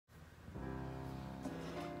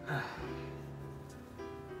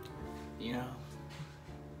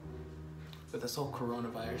with this whole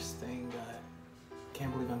coronavirus thing,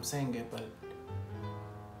 can't believe I'm saying it, but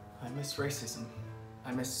I miss racism.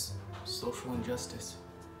 I miss social injustice.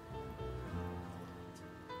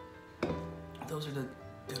 Those are the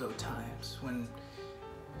good old times when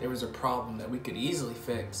there was a problem that we could easily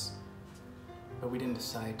fix, but we didn't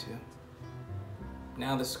decide to.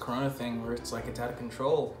 Now this corona thing where it's like it's out of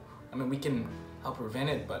control. I mean, we can help prevent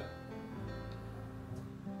it, but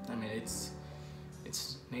I mean, it's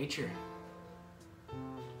nature.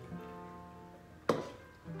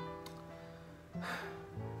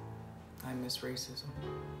 I miss racism.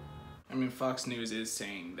 I mean, Fox News is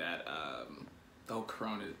saying that the whole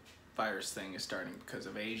coronavirus thing is starting because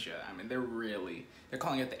of Asia. I mean, they're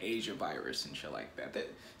calling it the Asia virus and shit like that.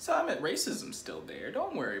 So I mean, racism's still there.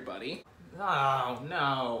 Don't worry, buddy.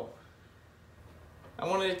 No. I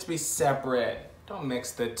wanted it to be separate. Don't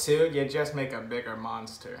mix the two. You just make a bigger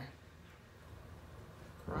monster.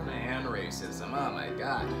 Corona and racism. Oh my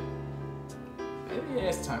god. Maybe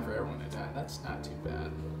it's time for everyone to die. That's not too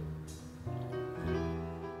bad.